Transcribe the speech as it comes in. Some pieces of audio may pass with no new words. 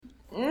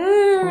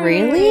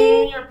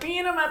Really? You're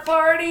being at my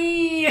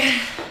party. All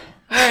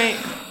right.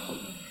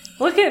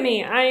 Look at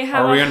me.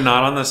 Are we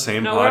not on the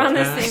same podcast? No, we're on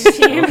the same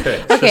team.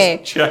 Okay.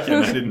 Just checking.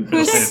 I didn't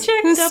know that.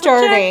 Who's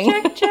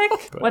starting? Check.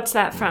 What's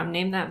that from?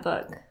 Name that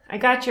book. I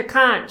got your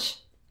conch.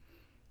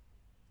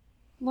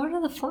 Lord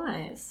of the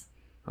Flies.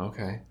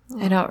 Okay.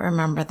 I don't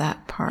remember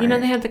that part. You know,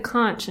 they had the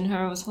conch and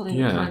whoever was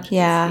holding the conch.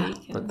 Yeah.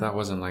 But that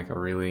wasn't like a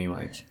really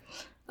like...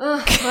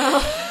 Well,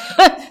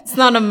 it's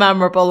not a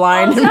memorable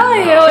line. I'll tell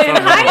you,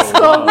 in high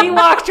school, we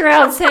walked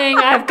around saying,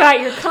 I've got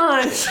your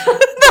conch.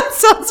 That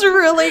sounds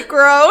really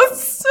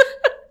gross.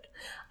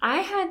 I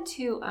had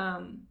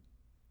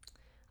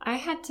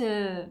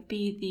to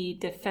be the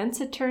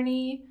defense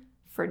attorney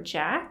for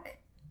Jack,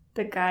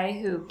 the guy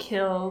who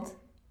killed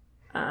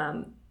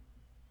the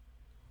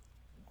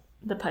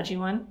pudgy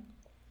one.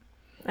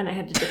 And I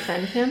had to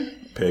defend him.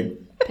 Pig.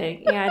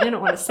 Yeah, I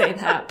didn't want to say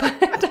that,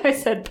 but I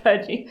said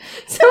pudgy.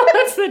 So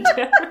what's the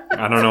difference?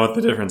 I don't know what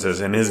the difference is,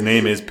 and his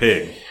name is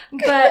Pig.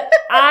 But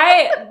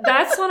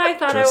that's when I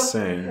thought Just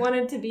saying.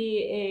 wanted to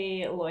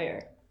be a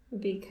lawyer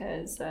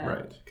because...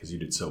 right, because you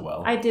did so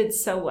well. I did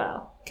so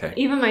well. Okay.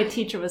 Even my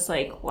teacher was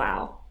like,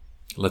 wow.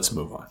 Let's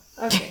move on.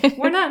 Okay.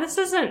 This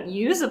isn't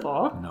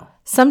usable. No.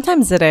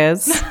 Sometimes it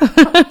is.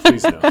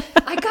 Please no.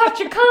 I got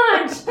your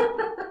conch!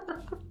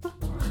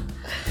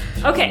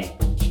 Okay.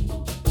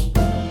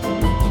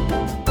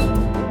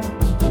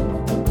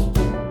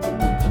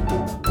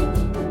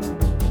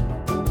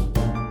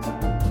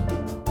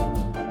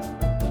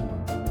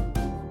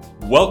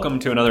 Welcome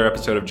to another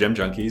episode of Gem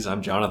Junkies.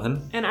 I'm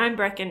Jonathan. And I'm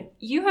Brecken.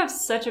 You have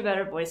such a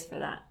better voice for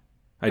that.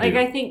 I do.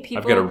 I think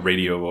people... I've got a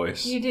radio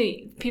voice. You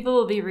do. People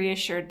will be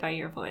reassured by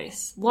your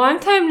voice. Long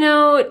time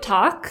no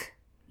talk.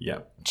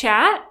 Yep.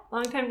 Chat.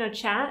 Long time no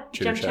chat.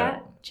 Chitter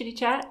chat. Chitty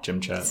chat.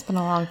 Gym chat. It's been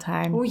a long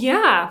time. Well,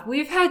 yeah.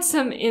 We've had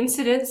some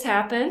incidents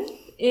happen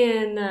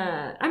in...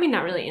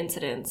 not really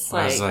incidents.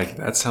 I was like,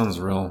 that sounds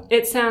real.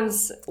 It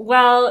sounds...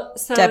 Well...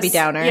 So Debbie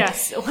Downer.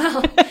 Yes.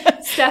 Well,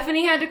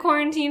 Stephanie had to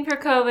quarantine for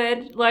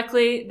COVID.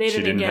 Luckily, they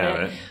didn't get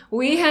it.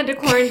 We had to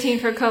quarantine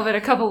for COVID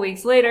a couple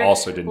weeks later.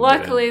 Also didn't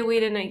Luckily, get it. we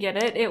didn't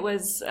get it. It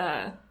was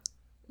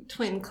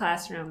twin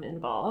classroom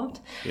involved.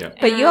 Yeah.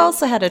 But you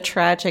also had a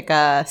tragic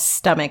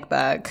stomach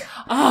bug.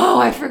 Oh,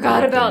 I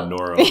forgot about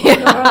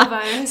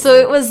norovirus. So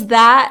it was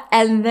that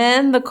and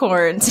then the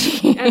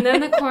quarantine. And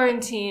then the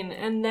quarantine.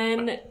 And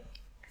then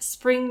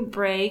spring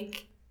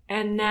break.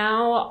 And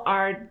now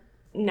our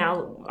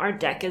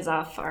deck is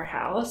off our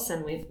house.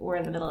 And we're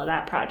in the middle of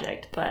that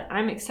project. But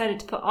I'm excited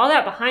to put all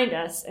that behind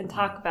us and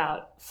talk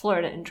about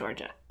Florida and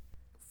Georgia.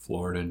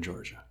 Florida and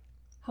Georgia.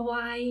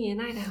 Hawaii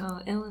and Idaho,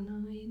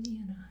 Illinois,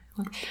 Indiana.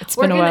 It's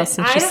been a while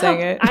since you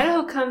sang it.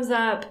 Idaho comes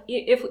up.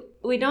 If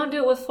we don't do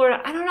it with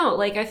Florida, I don't know.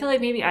 Like, I feel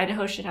like maybe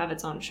Idaho should have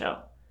its own show.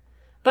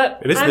 But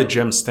it is the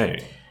gem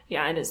state.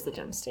 Yeah, it is the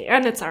gem state.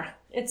 And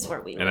it's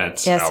where we live.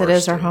 Yes, it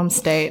is our home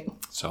state.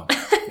 So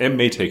it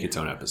may take its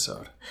own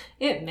episode.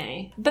 It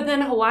may. But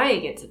then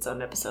Hawaii gets its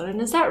own episode. And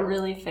is that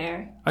really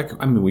fair? I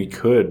mean, we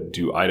could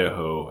do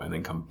Idaho and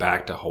then come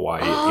back to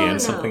Hawaii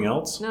and something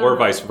else. No, or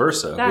vice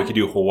versa. We could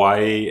do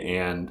Hawaii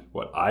and,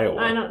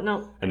 Iowa? I don't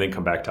know. And then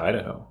come back to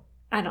Idaho.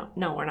 I don't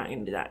know. We're not going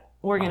to do that.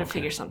 We're going to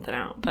figure something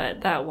out. But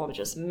that will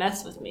just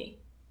mess with me.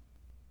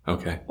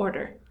 Okay.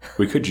 Order.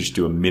 We could just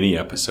do a mini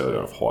episode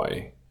of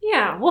Hawaii.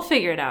 Yeah, we'll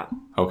figure it out.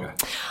 Okay.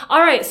 All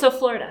right, so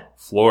Florida.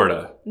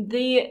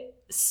 The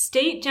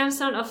state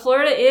gemstone of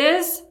Florida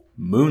is...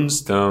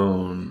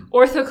 Moonstone.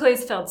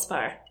 Orthoclase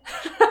feldspar.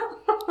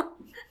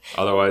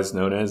 Otherwise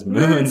known as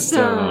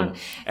Moonstone.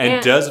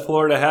 And does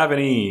Florida have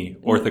any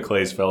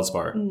orthoclase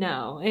feldspar?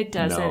 No, it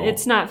doesn't. No.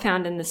 It's not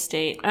found in the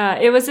state.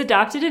 It was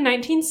adopted in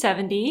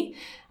 1970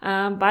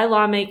 by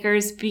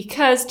lawmakers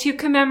because to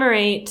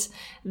commemorate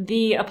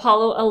the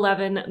Apollo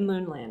 11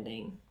 moon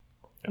landing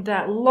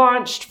that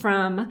launched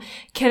from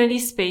Kennedy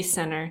Space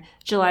Center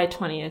July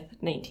 20th,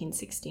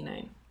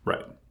 1969.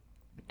 Right.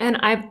 And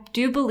I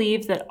do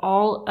believe that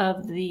all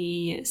of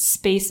the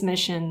space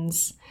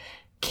missions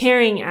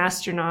carrying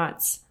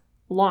astronauts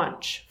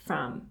launch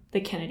from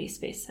the Kennedy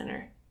Space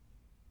Center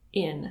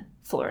in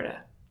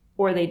Florida,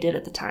 or they did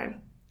at the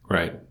time.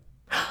 Right.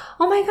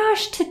 Oh my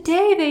gosh,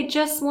 today they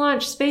just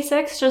launched,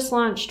 SpaceX just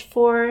launched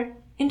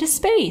into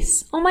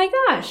space. Oh my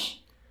gosh.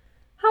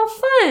 How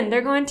fun.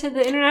 They're going to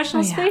the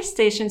International Space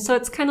Station, so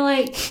it's kind of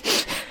like,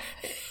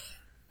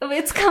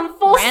 it's come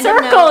full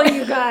circle,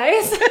 you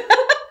guys.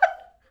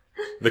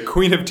 The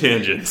queen of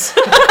tangents.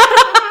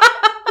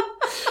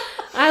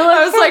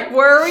 I was like,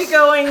 where are we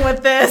going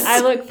with this?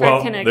 I look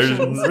for connections.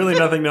 There's really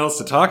nothing else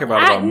to talk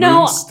about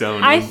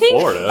Moonstone in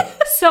Florida.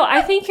 So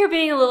I think you're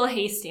being a little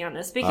hasty on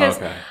this because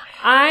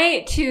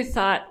I too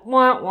thought,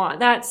 wah,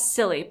 that's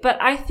silly.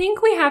 But I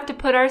think we have to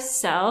put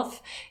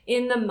ourselves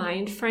in the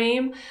mind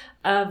frame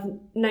of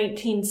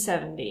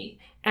 1970.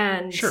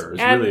 And sure,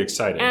 it's really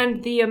exciting.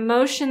 And the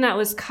emotion that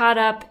was caught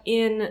up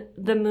in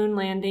the moon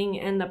landing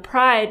and the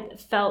pride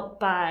felt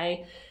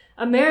by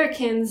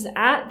Americans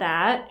at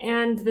that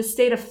and the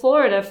state of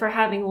Florida for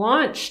having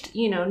launched,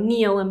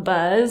 Neil and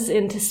Buzz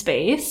into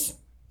space.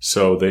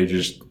 So they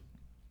just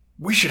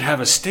we should have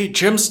a state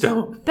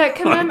gemstone. That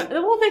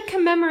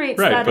commemorates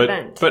that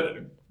event. But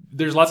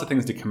there's lots of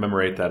things to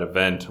commemorate that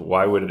event.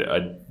 Why would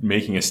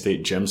making a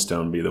state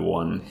gemstone be the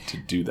one to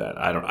do that?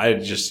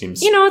 It just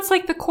seems... it's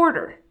like the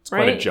quarter, it's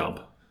right? Quite a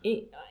jump.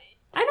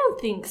 I don't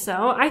think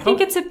so. I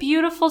think it's a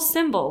beautiful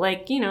symbol.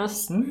 Like,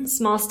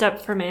 small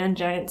step for man,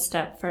 giant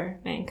step for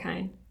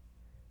mankind.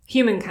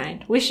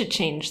 Humankind. We should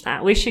change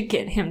that. We should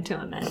get him to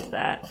amend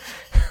that.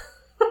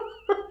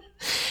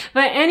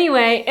 But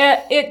anyway,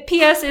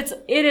 P.S.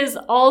 It is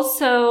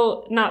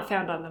also not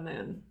found on the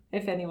moon.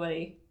 If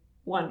anybody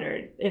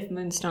wondered if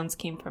moonstones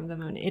came from the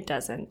moon, it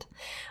doesn't.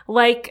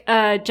 Like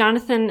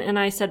Jonathan and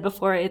I said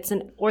before, it's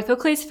an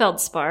orthoclase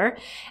feldspar,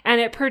 and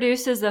it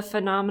produces a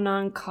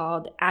phenomenon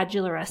called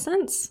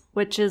agularescence,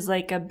 which is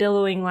like a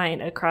billowing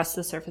light across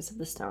the surface of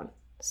the stone.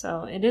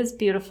 So it is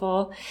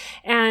beautiful,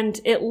 and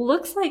it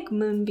looks like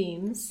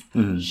moonbeams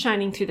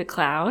shining through the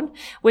cloud,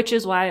 which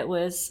is why it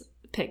was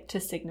picked to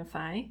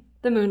signify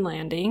the moon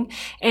landing.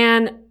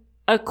 And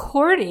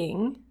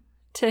according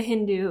to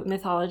Hindu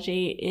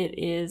mythology, it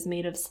is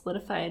made of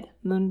solidified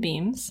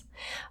moonbeams,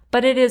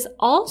 but it is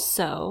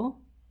also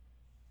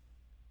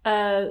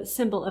a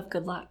symbol of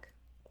good luck.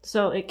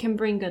 So it can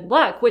bring good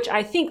luck, which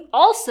I think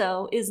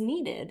also is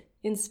needed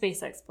in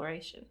space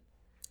exploration.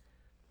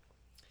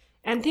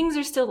 And things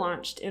are still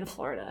launched in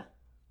Florida.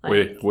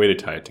 Way to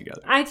tie it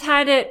together. I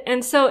tied it,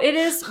 and so it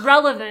is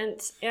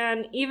relevant.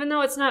 And even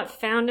though it's not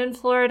found in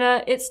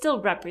Florida, it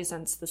still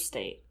represents the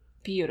state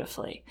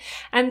beautifully.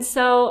 And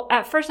so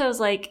at first I was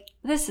like,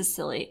 this is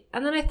silly.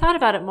 And then I thought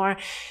about it more,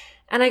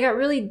 and I got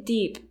really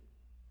deep.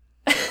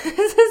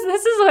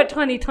 This is what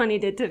 2020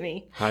 did to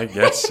me. I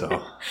guess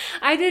so.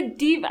 I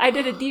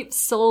did a deep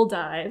soul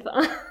dive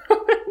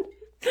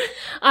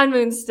on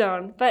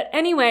Moonstone. But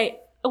anyway,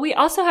 we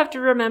also have to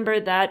remember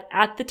that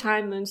at the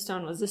time,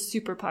 Moonstone was a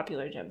super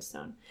popular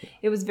gemstone.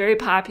 It was very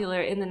popular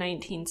in the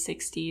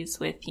 1960s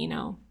with,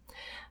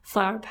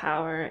 flower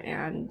power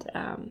and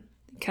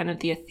kind of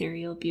the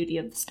ethereal beauty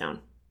of the stone.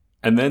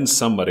 And then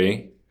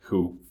somebody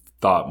who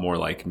thought more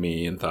like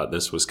me and thought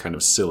this was kind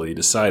of silly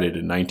decided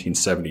in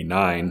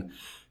 1979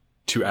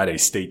 to add a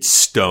state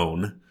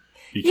stone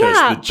because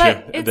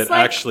that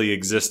actually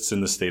exists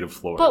in the state of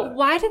Florida. But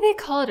why do they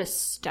call it a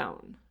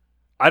stone?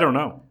 I don't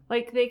know.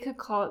 Like, they could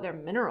call it their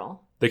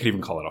mineral. They could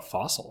even call it a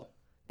fossil.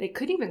 They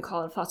could even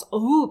call it a fossil.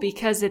 Oh,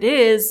 because it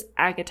is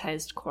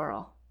agatized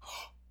coral.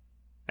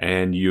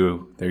 And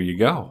there you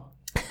go.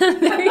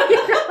 There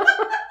you go.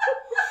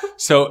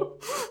 So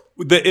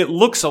it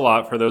looks a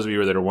lot, for those of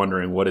you that are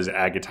wondering, what is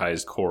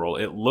agatized coral?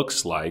 It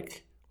looks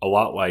like a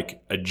lot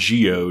like a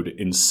geode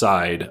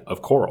inside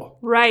of coral.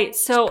 Right.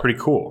 So it's pretty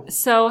cool.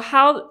 So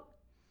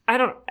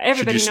everybody knows.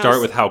 Should you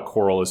start with how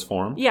coral is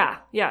formed? Yeah.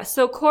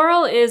 So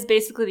coral is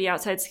basically the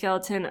outside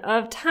skeleton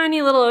of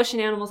tiny little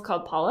ocean animals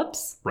called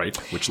polyps. Right,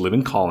 which live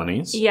in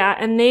colonies. Yeah,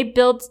 and they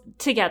build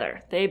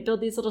together. They build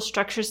these little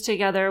structures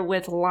together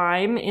with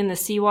lime in the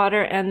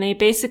seawater, and they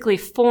basically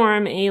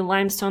form a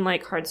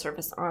limestone-like hard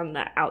surface on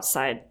the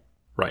outside.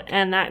 Right.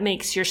 And that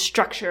makes your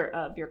structure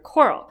of your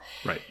coral.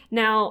 Right.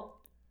 Now,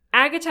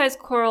 agatized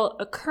coral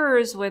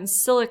occurs when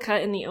silica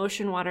in the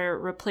ocean water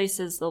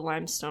replaces the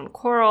limestone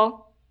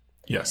coral.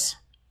 Yes.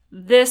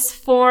 This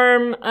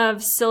form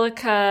of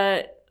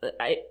silica,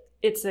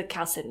 it's a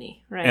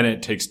chalcedony, right? And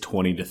it takes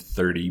 20 to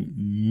 30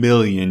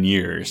 million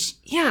years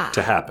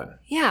to happen.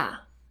 Yeah.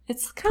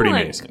 It's kind of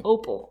like amazing.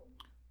 opal.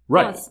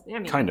 Right.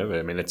 Well, kind of.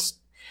 I mean, it's...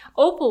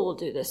 Opal will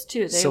do this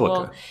too.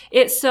 Silica.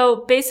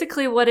 So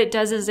basically what it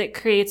does is it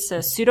creates a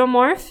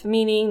pseudomorph,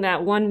 meaning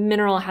that one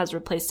mineral has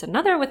replaced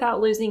another without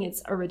losing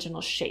its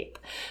original shape.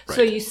 Right.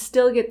 So you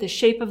still get the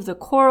shape of the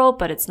coral,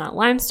 but it's not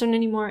limestone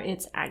anymore.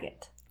 It's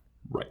agate.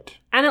 Right.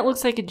 And it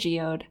looks like a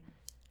geode.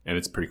 And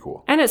it's pretty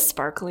cool. And it's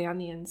sparkly on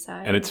the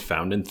inside. And it's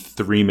found in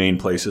 3 main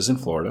places in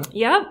Florida.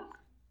 Yep.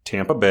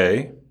 Tampa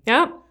Bay.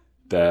 Yep.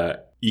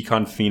 The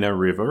Econfina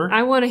River.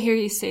 I want to hear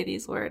you say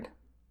these words.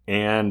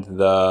 And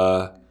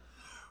the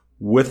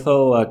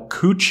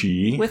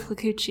Withlacoochee.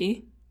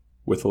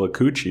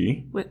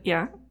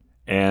 Yeah.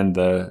 And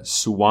the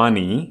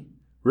Suwannee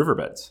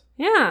riverbeds.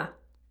 Yeah.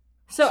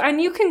 So,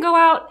 and you can go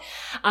out,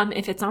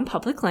 if it's on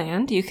public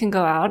land, you can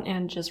go out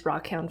and just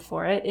rockhound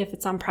for it. If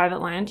it's on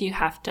private land, you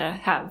have to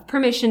have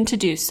permission to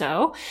do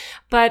so.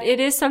 But it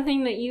is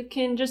something that you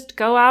can just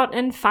go out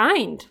and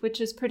find,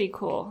 which is pretty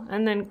cool.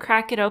 And then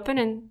crack it open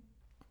and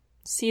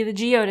see the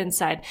geode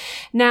inside.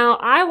 Now,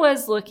 I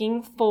was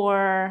looking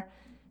for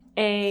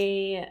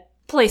a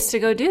place to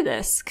go do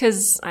this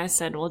because I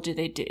said, well,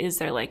 is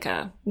there like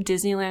a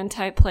Disneyland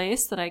type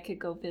place that I could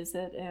go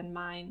visit and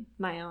mine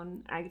my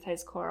own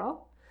agatized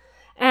coral?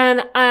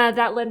 And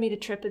that led me to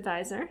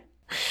TripAdvisor.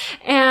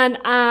 And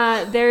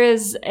there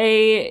is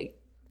a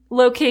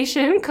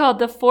location called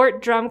the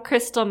Fort Drum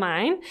Crystal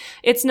Mine.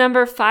 It's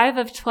number 5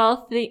 of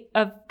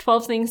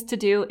 12 things to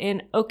do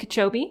in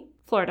Okeechobee,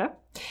 Florida.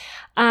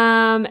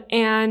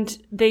 And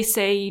they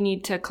say you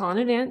need to call in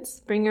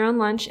advance, bring your own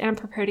lunch, and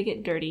prepare to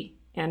get dirty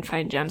and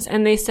find gems.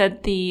 And they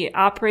said the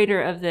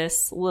operator of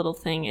this little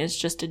thing is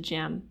just a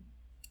gem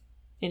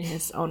in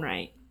his own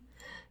right.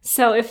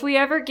 So if we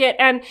ever get,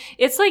 and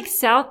it's like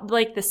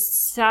the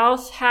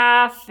south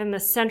half and the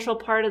central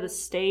part of the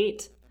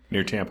state.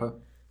 Near Tampa?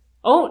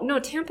 Oh, no,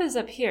 Tampa's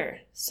up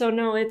here. So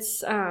no,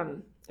 it's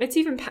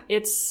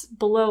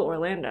below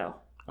Orlando.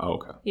 Oh,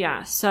 okay.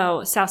 Yeah,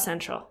 so South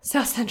Central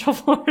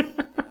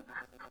Florida.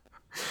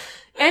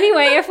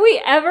 Anyway, if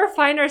we ever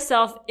find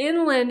ourselves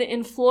inland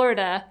in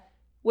Florida,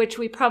 which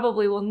we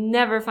probably will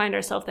never find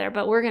ourselves there,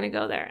 but we're going to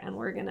go there and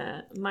we're going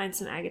to mine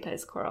some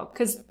agatized coral.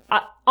 Because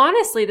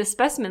honestly, the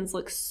specimens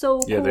look so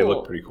cool. Yeah, they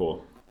look pretty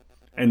cool.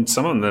 And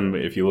some of them,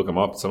 if you look them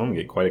up, some of them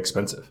get quite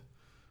expensive.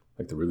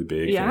 Like the really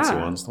big, fancy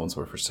ones, the ones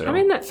that are for sale. I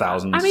mean,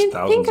 thousands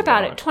think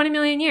about it. 20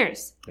 million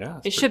years. Yeah.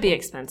 It should be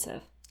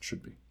expensive.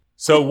 Should be.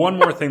 So one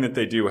more thing that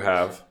they do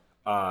have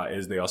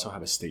is they also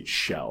have a state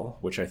shell,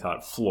 which I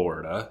thought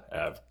Florida,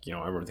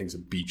 everyone thinks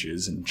of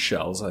beaches and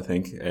shells, I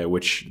think,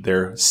 which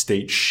their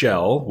state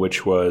shell,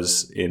 which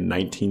was in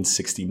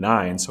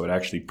 1969, so it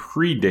actually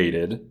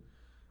predated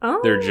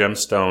their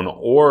gemstone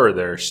or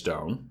their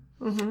stone.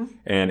 Mm-hmm.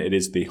 And it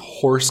is the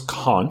horse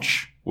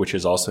conch, which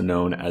is also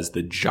known as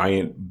the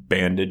giant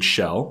banded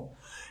shell.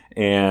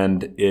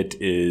 And it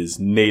is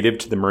native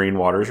to the marine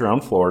waters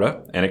around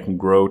Florida, and it can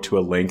grow to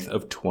a length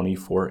of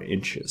 24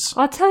 inches.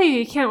 I'll tell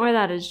you can't wear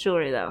that as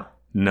jewelry, though.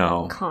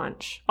 No.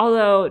 Conch.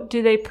 Although,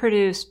 do they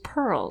produce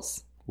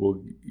pearls?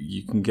 Well,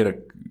 you can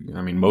get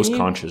most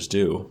conches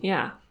do.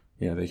 Yeah.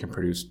 Yeah, they can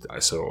produce,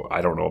 so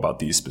I don't know about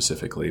these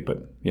specifically,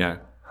 but yeah.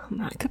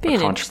 That could be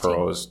an conch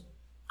pearl is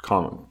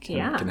common.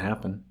 Can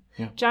happen.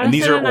 Yeah. Jonathan and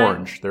these are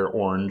orange. They're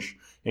orange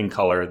in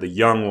color. The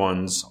young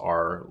ones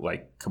are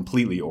like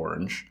completely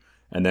orange.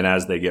 And then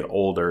as they get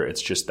older,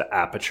 it's just the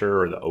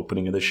aperture or the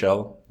opening of the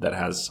shell it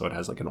has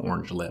like an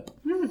orange lip.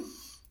 Mm.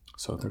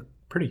 So they're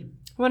pretty.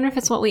 I wonder if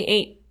it's what we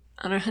ate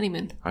on our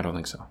honeymoon. I don't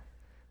think so.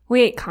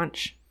 We ate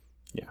conch.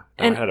 Yeah.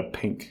 And had a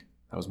pink.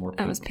 That was more pink.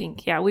 That was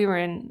pink. Yeah, we were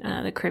in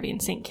the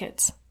Caribbean, St.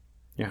 Kitts.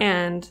 Yeah.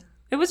 And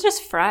it was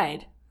just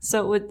fried.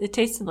 So it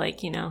tasted like,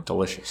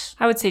 delicious.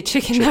 I would say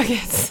chicken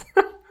nuggets.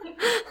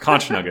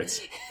 Conch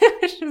nuggets.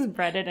 It was just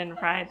breaded and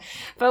fried.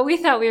 But we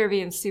thought we were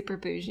being super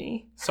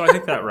bougie. So I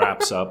think that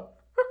wraps up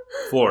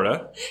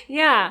Florida.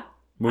 Yeah.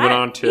 Moving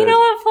on to... You know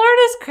what?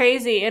 Florida's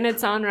crazy in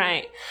its own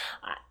right.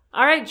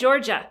 All right,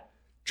 Georgia.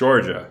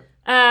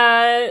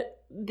 I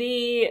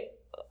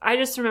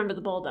just remember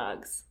the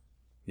Bulldogs.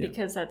 Yeah.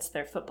 Because that's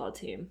their football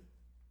team.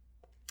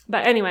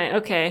 But anyway,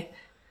 okay.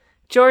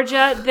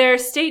 Georgia, their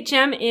state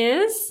gem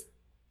is...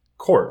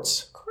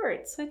 Quartz,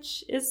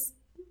 which is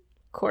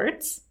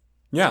quartz.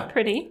 Yeah. It's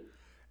pretty.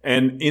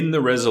 And in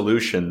the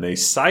resolution, they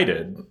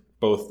cited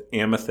both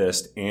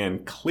amethyst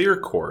and clear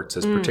quartz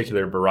as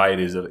particular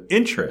varieties of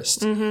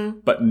interest,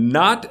 but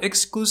not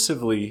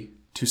exclusively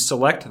to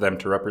select them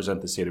to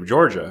represent the state of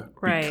Georgia.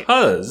 Right.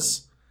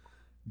 Because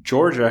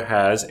Georgia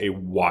has a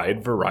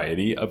wide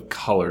variety of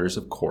colors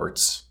of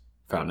quartz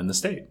found in the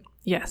state.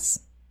 Yes.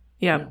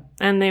 Yeah.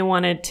 And they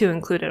wanted to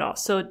include it all.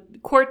 So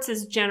quartz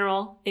is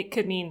general. It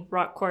could mean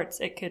rock quartz.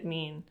 It could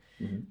mean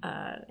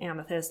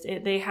amethyst.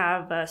 They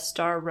have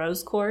star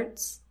rose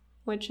quartz,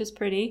 which is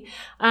pretty.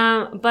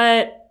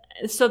 But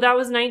so that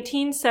was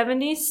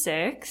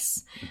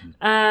 1976.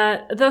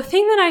 The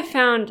thing that I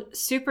found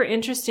super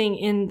interesting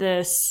in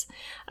this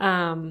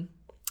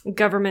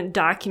government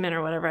document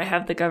or whatever, I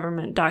have the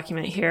government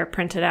document here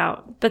printed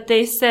out, but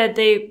they said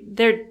they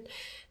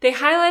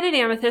highlighted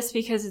amethyst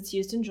because it's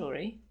used in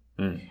jewelry.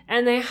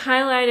 And they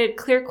highlighted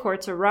clear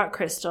quartz or rock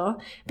crystal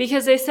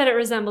because they said it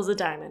resembles a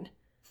diamond.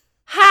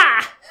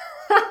 Ha!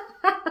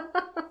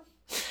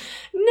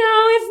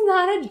 No, it's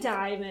not a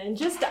diamond.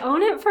 Just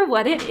own it for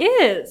what it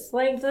is.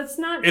 Like, that's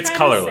not. It's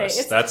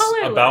colorless. That's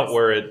colorless. About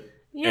where it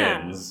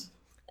ends.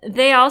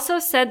 They also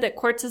said that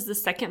quartz is the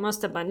second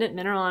most abundant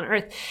mineral on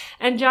Earth.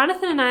 And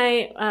Jonathan and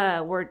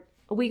I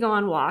we go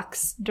on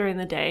walks during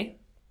the day.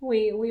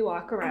 We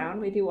walk around.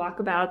 We do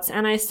walkabouts.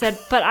 And I said,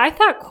 but I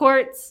thought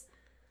quartz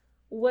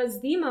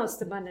was the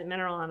most abundant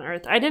mineral on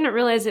Earth. I didn't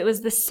realize it was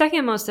the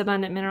second most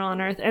abundant mineral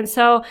on Earth. And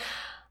so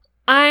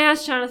I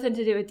asked Jonathan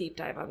to do a deep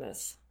dive on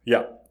this.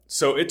 Yeah.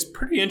 So it's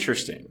pretty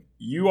interesting.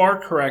 You are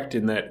correct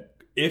in that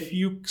if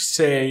you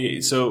say,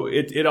 so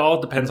it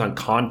all depends on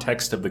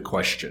context of the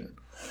question.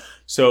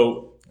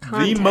 So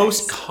the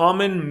most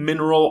common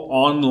mineral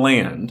on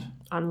land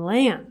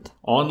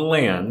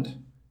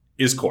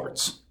is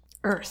quartz.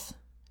 Earth.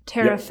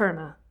 Terra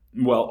firma.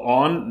 Well,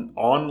 on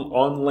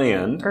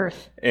land.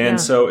 Earth. And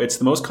so it's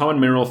the most common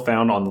mineral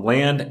found on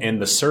land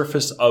and the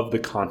surface of the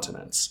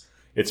continents.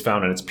 It's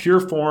found in its pure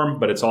form,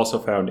 but it's also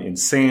found in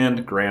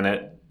sand,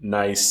 granite,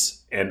 gneiss,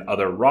 and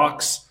other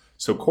rocks.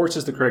 So quartz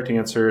is the correct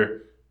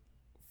answer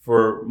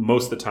for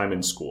most of the time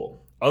in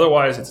school.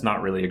 Otherwise, it's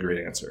not really a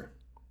great answer.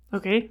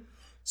 Okay.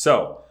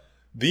 So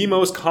the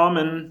most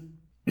common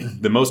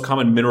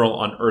mineral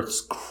on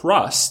Earth's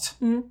crust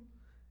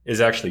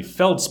is actually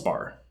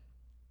feldspar.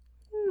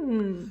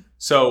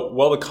 So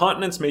while the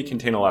continents may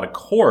contain a lot of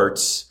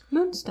quartz,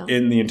 Moonstone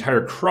in the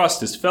entire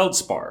crust is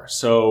feldspar.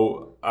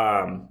 So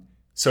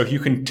if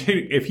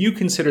you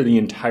consider the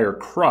entire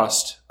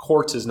crust,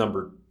 quartz is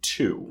number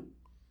 2.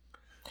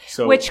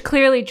 So, which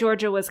clearly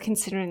Georgia was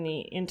considering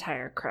the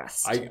entire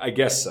crust. I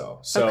guess so.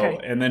 So, okay.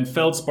 And then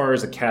feldspar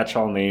is a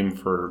catch-all name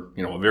for,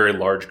 a very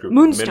large group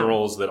Moonstone. of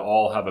minerals that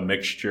all have a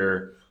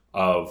mixture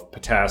of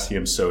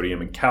potassium, sodium,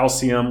 and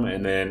calcium,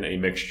 and then a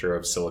mixture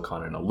of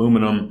silicon and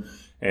aluminum.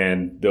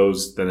 And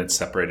then it's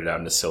separated out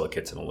into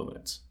silicates and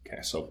aluminates.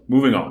 Okay, so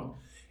moving on.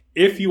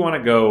 If you want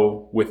to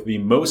go with the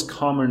most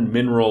common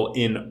mineral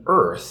in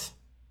Earth,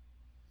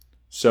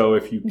 so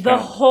if you count the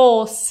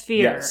whole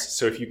sphere. Yes.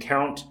 So if you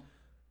count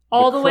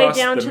all the way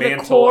down to the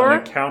core.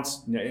 And it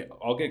counts,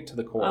 I'll get to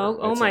the core.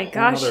 Oh my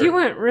gosh, you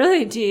went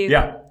really deep.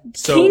 Yeah.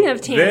 So King of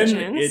tangents.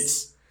 Then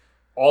it's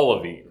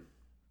olivine.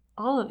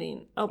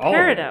 Olivine. Oh,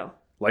 peridot.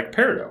 Like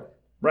peridot.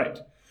 Right.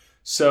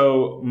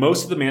 So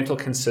most of the mantle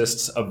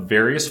consists of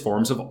various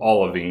forms of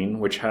olivine,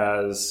 which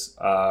makes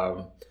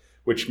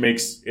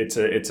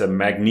it's a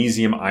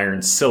magnesium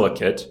iron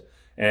silicate,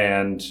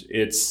 and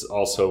it's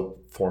also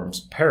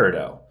forms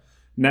peridot.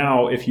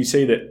 Now, if you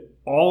say that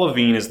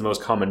olivine is the most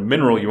common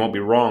mineral, you won't be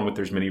wrong, but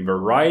there's many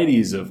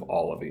varieties of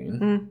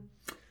olivine.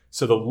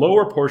 So the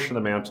lower portion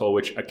of the mantle,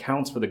 which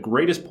accounts for the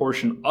greatest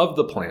portion of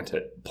the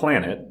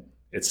planet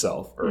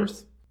itself,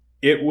 Earth,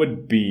 it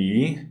would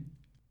be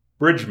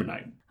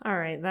bridgmanite. All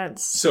right,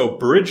 that's... So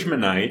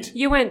bridgmanite...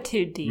 You went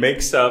too deep.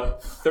 ...makes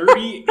up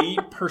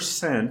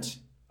 38%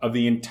 of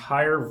the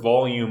entire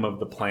volume of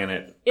the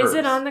planet Earth. Is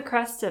it on the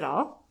crust at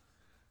all?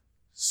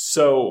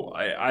 So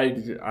I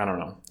don't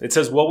know. It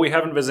says, well, we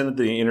haven't visited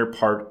the inner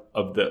part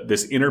of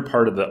this inner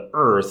part of the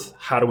Earth.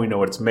 How do we know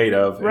what it's made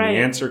of? And the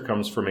answer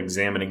comes from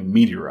examining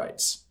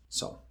meteorites.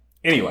 So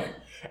anyway,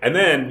 and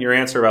then your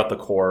answer about the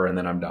core, and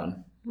then I'm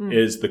done,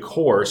 is the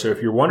core. So if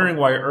you're wondering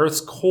why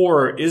Earth's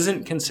core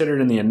isn't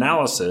considered in the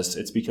analysis,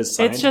 it's because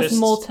scientists... It's just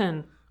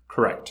molten.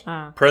 Correct.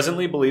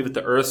 Presently believe that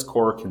the Earth's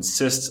core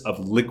consists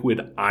of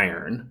liquid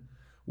iron.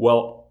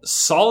 Well,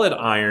 solid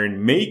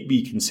iron may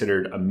be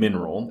considered a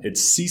mineral. It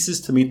ceases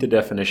to meet the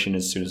definition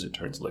as soon as it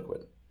turns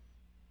liquid.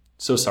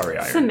 So sorry,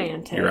 iron.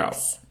 Semantics. You're out.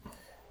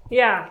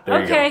 Yeah.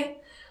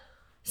 Okay.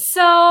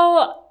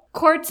 So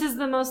quartz is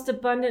the most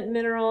abundant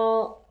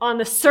mineral on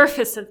the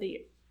surface of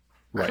the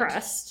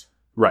crust.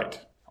 Right.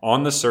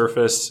 On the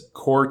surface,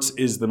 quartz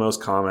is the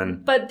most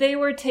common. But they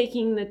were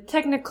taking the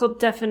technical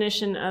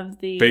definition of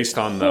the based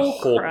on the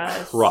whole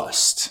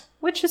crust.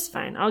 Which is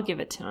fine. I'll give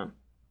it to them.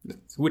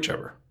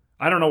 Whichever.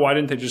 I don't know, why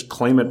didn't they just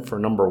claim it for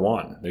number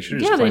one? They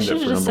should have just claimed it for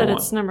number one. Yeah, they should have just said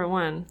it's number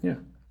one. Yeah.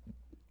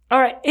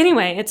 All right.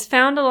 Anyway, it's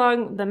found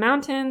along the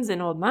mountains,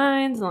 in old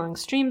mines, along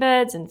stream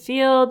beds and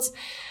fields,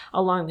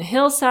 along the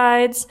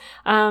hillsides,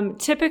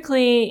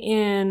 typically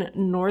in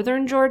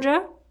northern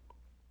Georgia,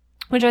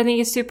 which I think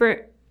is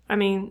super,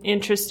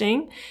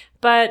 interesting.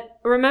 But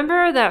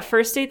remember that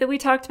first state that we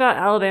talked about,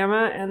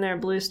 Alabama, and their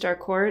blue star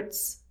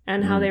quartz,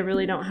 and how they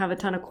really don't have a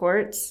ton of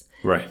quartz?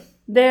 Right.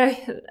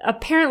 They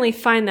apparently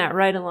find that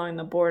right along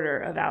the border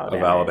of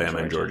Alabama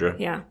and Georgia.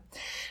 Yeah.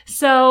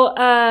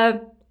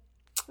 So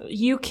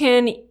you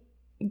can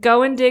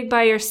go and dig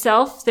by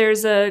yourself.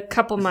 There's a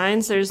couple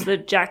mines. There's the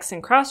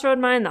Jackson Crossroad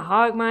mine, the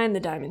Hog mine,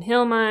 the Diamond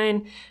Hill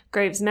mine,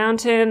 Graves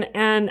Mountain.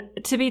 And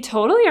to be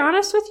totally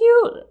honest with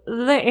you,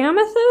 the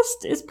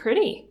amethyst is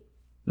pretty.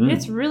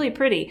 It's really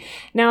pretty.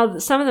 Now,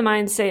 some of the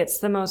mines say it's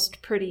the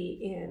most pretty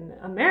in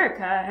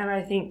America, and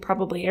I think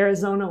probably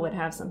Arizona would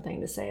have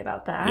something to say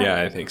about that. Yeah,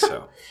 I think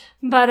so.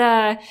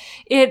 But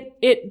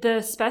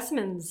the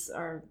specimens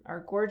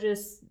are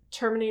gorgeous,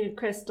 terminated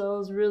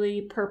crystals,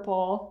 really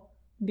purple,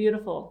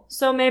 beautiful.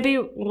 So maybe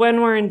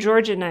when we're in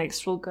Georgia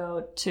next, we'll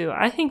go to,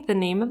 I think the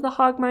name of the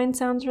hog mine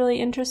sounds really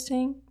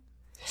interesting.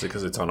 Is it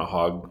because it's on a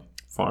hog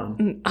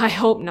farm? I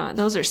hope not.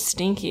 Those are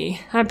stinky.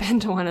 I've been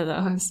to one of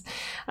those.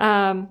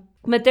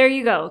 But there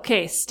you go.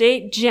 Okay,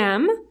 state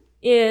gem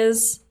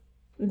is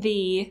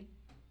the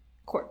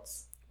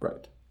quartz.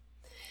 Right.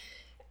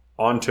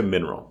 On to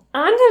mineral.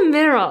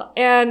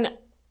 And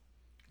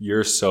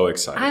you're so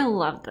excited. I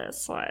love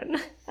this one.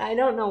 I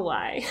don't know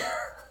why.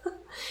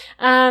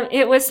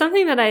 It was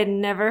something that I had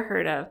never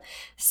heard of.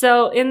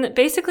 So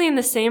basically in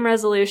the same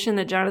resolution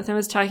that Jonathan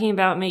was talking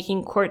about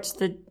making quartz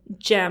the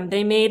gem,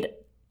 they made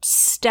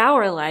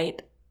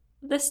Staurolite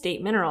the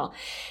state mineral.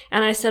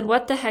 And I said,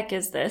 what the heck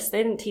is this?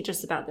 They didn't teach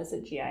us about this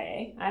at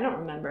GIA. I don't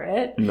remember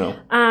it. No.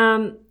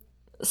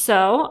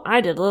 So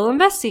I did a little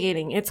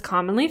investigating. It's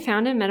commonly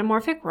found in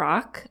metamorphic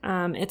rock.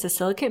 It's a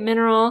silicate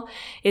mineral.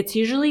 It's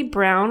usually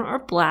brown or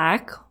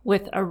black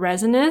with a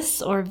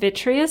resinous or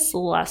vitreous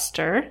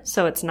luster.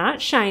 So it's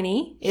not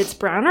shiny. It's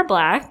brown or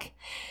black.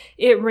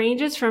 It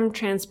ranges from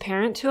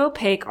transparent to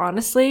opaque.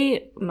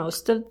 Honestly,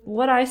 most of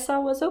what I saw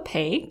was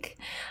opaque.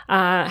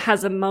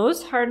 Has a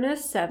Mohs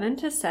hardness 7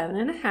 to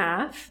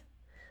 7.5.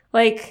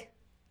 Like,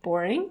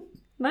 boring?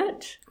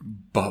 Much?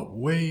 But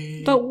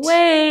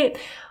wait.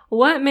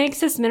 What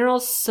makes this mineral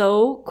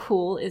so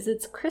cool is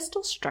its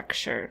crystal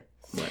structure.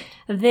 Right.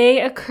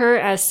 They occur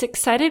as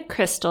six-sided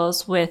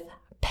crystals with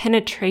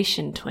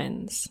penetration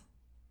twins.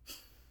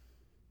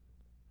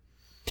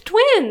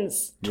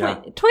 Twins!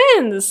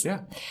 Twins!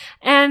 Yeah.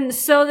 And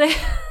so they...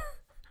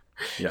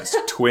 Yes,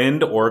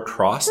 twinned or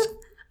crossed.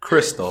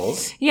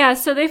 crystals. Yeah,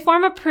 so they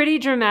form a pretty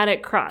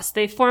dramatic cross.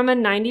 They form a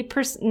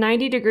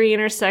 90-degree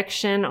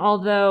intersection,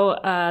 although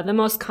the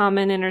most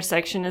common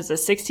intersection is a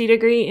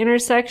 60-degree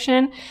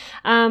intersection.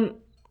 And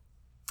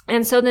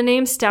so the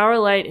name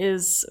Staurolite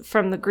is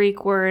from the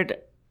Greek word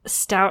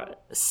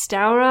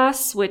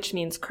stauros, which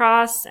means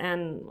cross,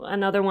 and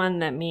another one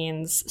that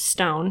means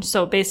stone.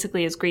 So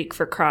basically is Greek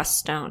for cross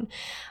stone.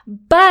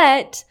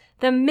 But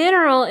the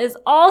mineral is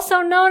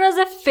also known as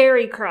a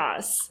fairy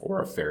cross.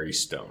 Or a fairy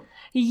stone.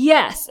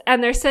 Yes,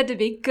 and they're said to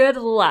be good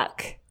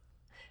luck.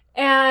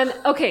 And,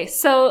 okay,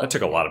 so... That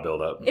took a lot of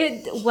build-up.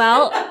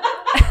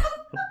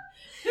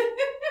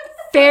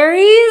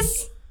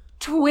 Fairies,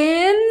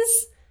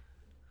 twins,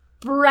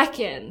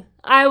 Brecken.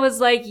 I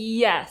was like,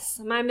 yes.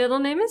 My middle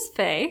name is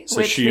Faye, so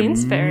which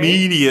means fairy.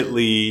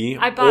 Immediately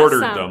ordered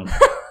them.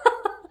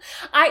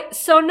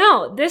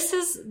 This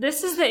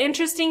is the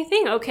interesting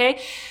thing,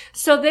 okay?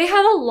 So they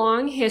have a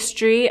long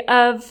history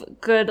of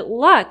good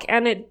luck,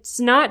 and it's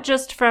not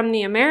just from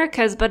the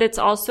Americas, but it's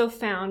also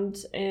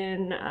found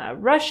in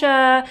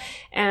Russia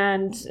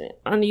and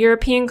on the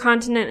European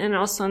continent and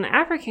also on the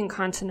African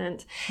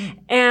continent.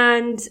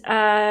 And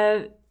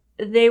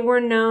they were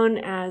known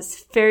as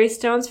fairy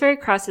stones, fairy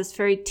crosses,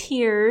 fairy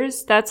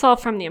tears. That's all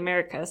from the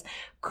Americas.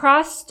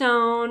 Cross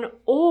stone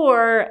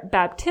or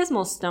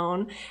baptismal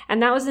stone,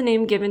 and that was the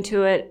name given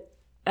to it.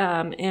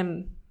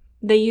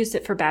 They used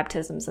it for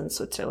baptisms in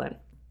Switzerland.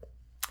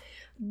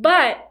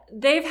 But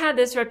they've had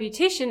this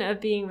reputation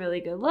of being really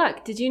good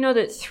luck. Did you know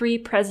that 3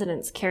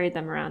 presidents carried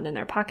them around in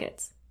their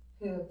pockets?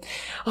 Oh,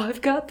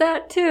 I've got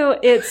that too.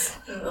 It's...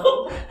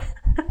 Oh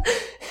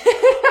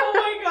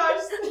my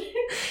gosh.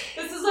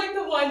 This is like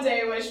the one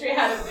day I wish we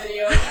had a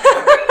video.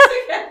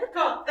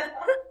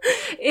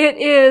 It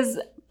is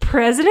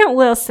President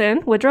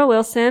Wilson, Woodrow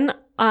Wilson,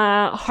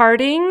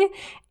 Harding,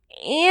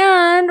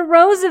 and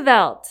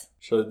Roosevelt.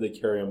 So did they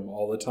carry them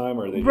all the time,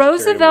 or they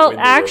Roosevelt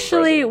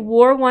actually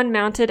wore one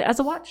mounted as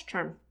a watch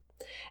charm,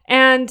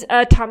 and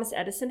Thomas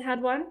Edison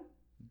had one.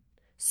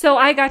 So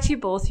I got you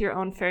both your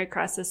own fairy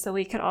crosses, so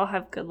we could all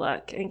have good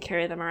luck and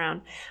carry them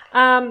around.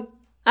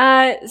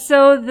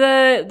 So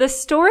the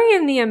story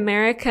in the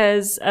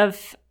Americas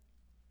of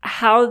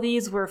how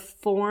these were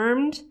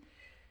formed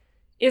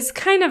is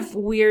kind of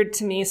weird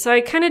to me. So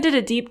I kind of did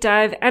a deep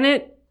dive,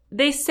 and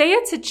they say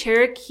it's a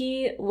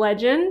Cherokee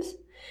legend,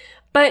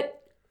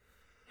 but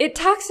it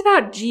talks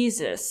about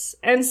Jesus.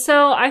 And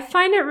so I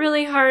find it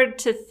really hard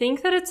to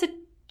think that it's a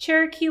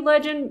Cherokee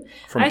legend.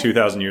 From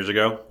 2,000 years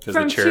ago? Because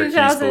the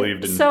Cherokees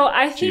believed in So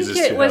I think Jesus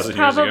it was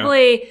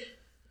probably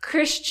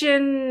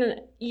Christian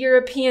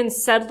European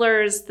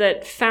settlers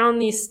that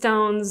found these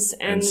stones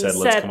and said,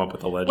 let's come up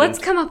with a legend. Let's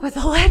come up with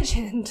a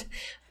legend.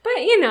 But,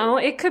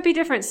 it could be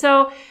different.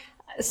 So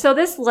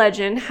this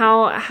legend,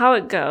 how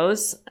it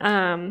goes,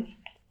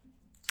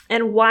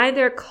 and why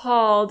they're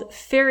called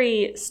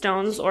fairy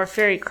stones or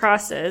fairy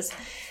crosses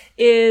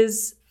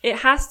is it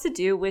has to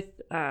do with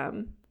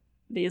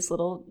these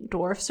little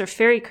dwarfs or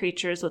fairy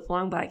creatures with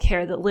long black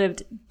hair that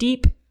lived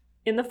deep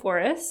in the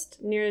forest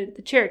near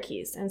the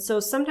Cherokees. And so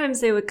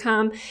sometimes they would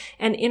come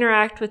and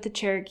interact with the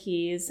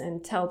Cherokees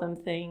and tell them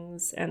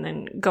things and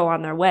then go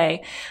on their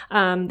way.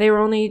 They were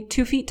only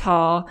 2 feet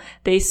tall.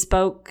 They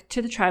spoke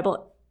to the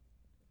tribal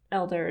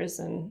elders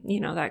and,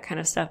 that kind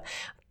of stuff.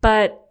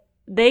 But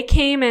they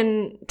came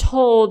and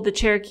told the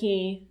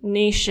Cherokee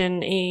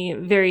Nation a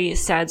very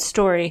sad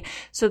story.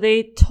 So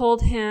they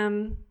told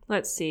him,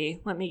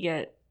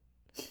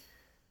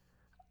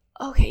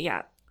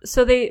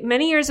 So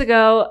many years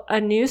ago, a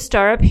new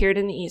star appeared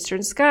in the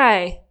eastern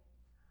sky.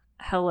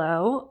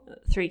 Hello,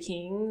 3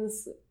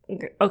 kings.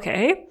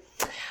 Okay.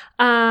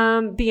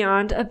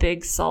 Beyond a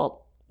big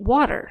salt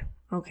water.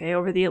 Okay,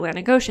 over the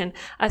Atlantic Ocean.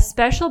 A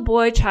special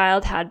boy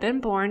child had been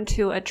born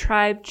to a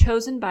tribe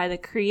chosen by the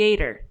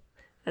Creator,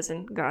 as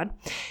in God.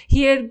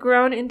 He had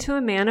grown into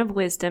a man of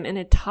wisdom and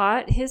had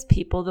taught his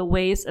people the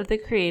ways of the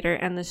Creator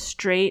and the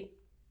straight,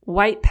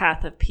 white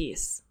path of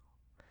peace.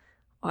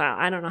 Wow,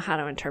 I don't know how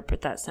to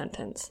interpret that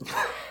sentence.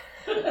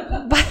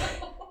 But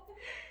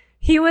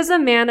he was a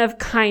man of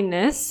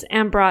kindness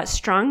and brought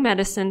strong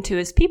medicine to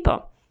his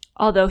people.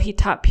 Although he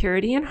taught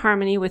purity and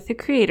harmony with the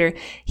Creator,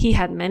 he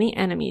had many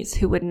enemies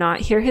who would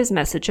not hear his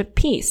message of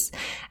peace.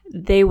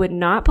 They would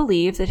not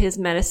believe that his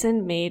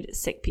medicine made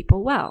sick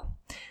people well.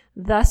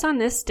 Thus, on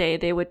this day,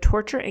 they would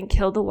torture and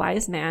kill the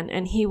wise man,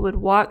 and he would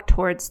walk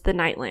towards the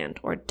nightland,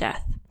 or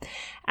death.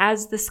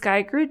 As the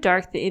sky grew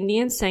dark, the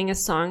Indians sang a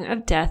song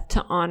of death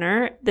to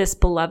honor this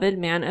beloved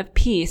man of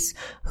peace,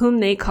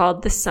 whom they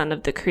called the Son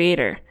of the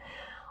Creator.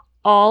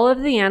 All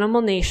of the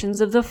animal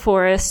nations of the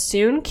forest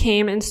soon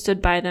came and stood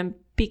by them.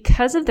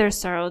 Because of their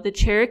sorrow, the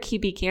Cherokee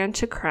began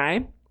to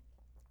cry.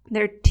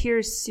 Their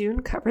tears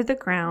soon covered the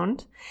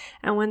ground,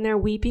 and when their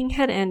weeping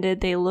had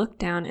ended, they looked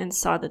down and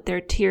saw that their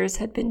tears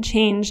had been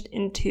changed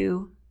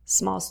into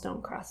small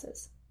stone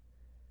crosses.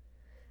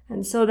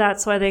 And so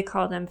that's why they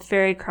call them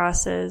fairy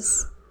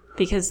crosses,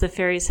 because the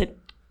fairies had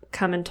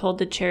come and told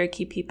the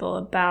Cherokee people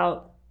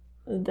about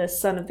the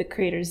son of the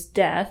creator's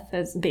death,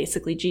 as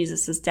basically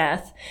Jesus's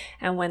death.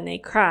 And when they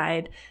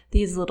cried,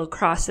 these little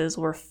crosses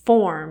were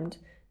formed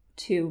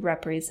to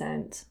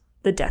represent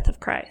the death of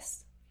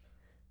Christ.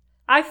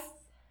 I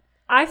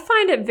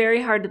find it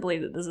very hard to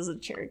believe that this is a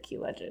Cherokee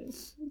legend,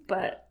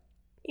 but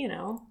you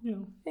know,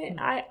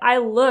 I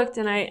looked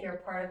and You're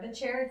part of the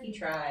Cherokee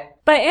tribe.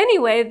 But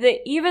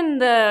anyway,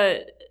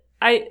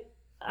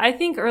 I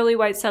think early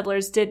white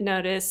settlers did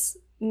notice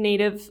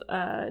native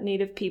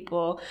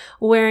people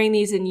wearing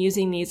these and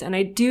using these, and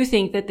I do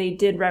think that they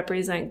did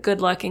represent good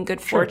luck and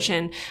good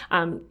fortune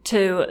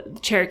to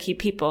Cherokee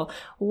people.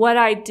 What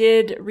I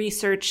did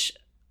research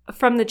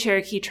from the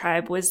Cherokee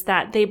tribe was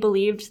that they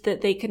believed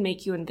that they could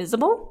make you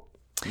invisible.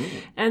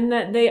 And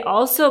that they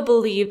also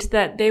believed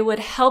that they would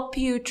help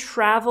you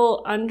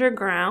travel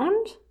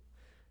underground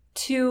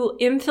to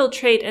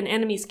infiltrate an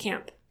enemy's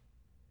camp.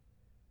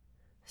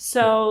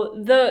 So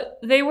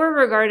they were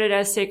regarded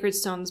as sacred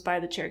stones by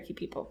the Cherokee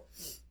people.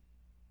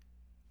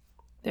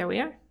 There we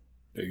are.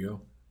 There you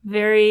go.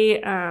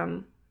 Very,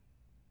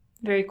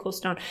 very cool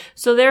stone.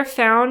 So they're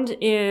found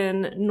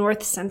in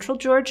north central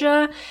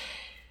Georgia,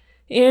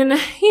 in,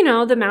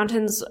 the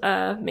mountains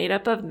made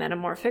up of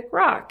metamorphic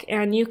rock.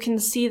 And you can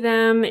see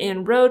them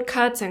in road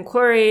cuts and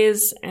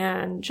quarries,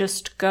 and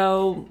just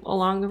go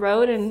along the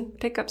road and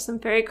pick up some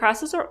fairy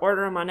crosses or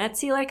order them on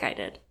Etsy like I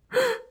did.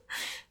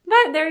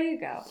 But there you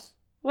go.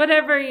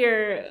 Whatever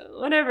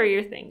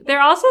your thing. They're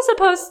also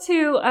supposed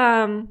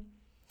to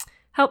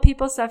help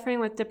people suffering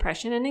with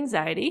depression and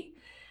anxiety,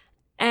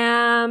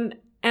 and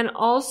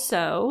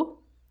also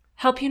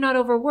help you not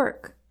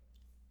overwork,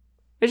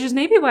 which is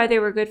maybe why they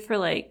were good for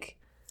like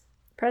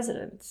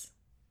presidents.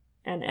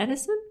 And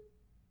Edison?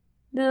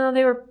 No,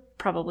 they were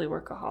probably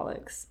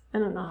workaholics. I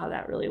don't know how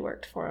that really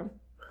worked for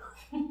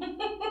them.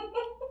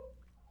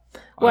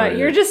 What?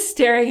 You're just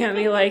staring at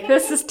me like,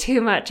 this is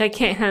too much. I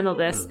can't handle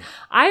this.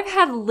 I've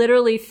had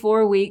literally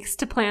 4 weeks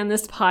to plan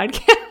this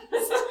podcast.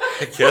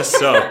 I guess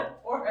so.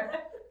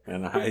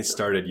 And I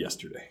started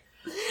yesterday.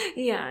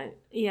 Yeah.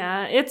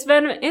 It's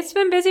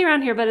been busy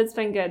around here, but it's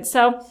been good.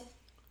 So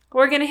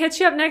we're going to hit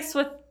you up next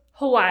with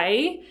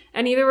Hawaii,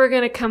 and either we're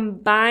going to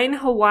combine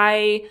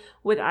Hawaii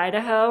with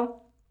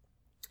Idaho,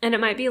 and it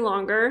might be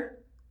longer,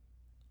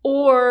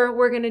 or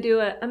we're going to do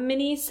a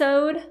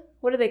mini-sode.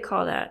 What do they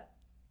call that?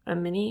 A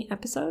mini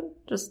episode?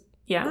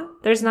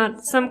 There's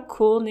not some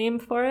cool name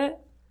for it.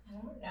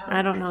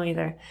 I don't know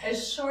either. A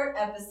short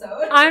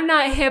episode. I'm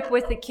not hip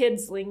with the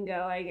kids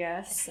lingo, I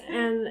guess.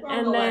 And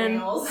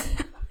then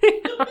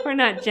we're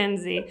not Gen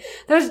Z.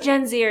 Those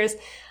Gen Zers.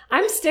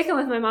 I'm sticking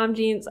with my mom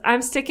jeans.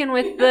 I'm sticking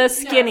with the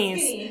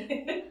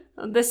skinnies.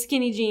 The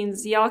skinny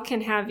jeans. Y'all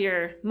can have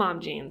your mom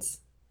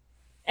jeans.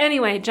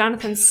 Anyway,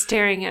 Jonathan's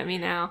staring at me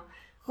now.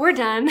 We're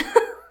done.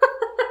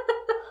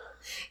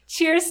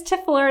 Cheers to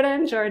Florida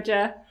and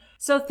Georgia.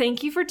 So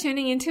thank you for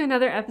tuning into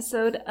another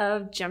episode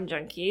of Gem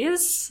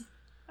Junkies.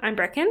 I'm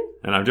Brecken.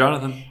 And I'm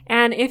Jonathan.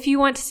 And if you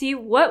want to see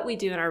what we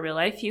do in our real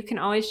life, you can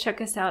always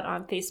check us out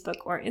on Facebook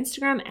or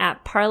Instagram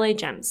at Parlay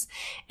Gems.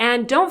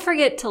 And don't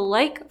forget to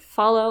like,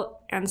 follow,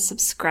 and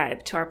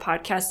subscribe to our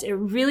podcast. It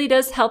really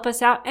does help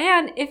us out.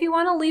 And if you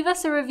want to leave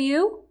us a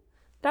review,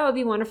 that would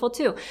be wonderful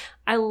too.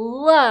 I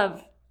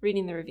love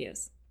reading the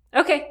reviews.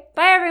 Okay,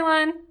 bye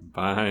everyone.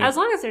 Bye. As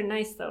long as they're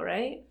nice though,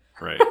 right?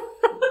 Right.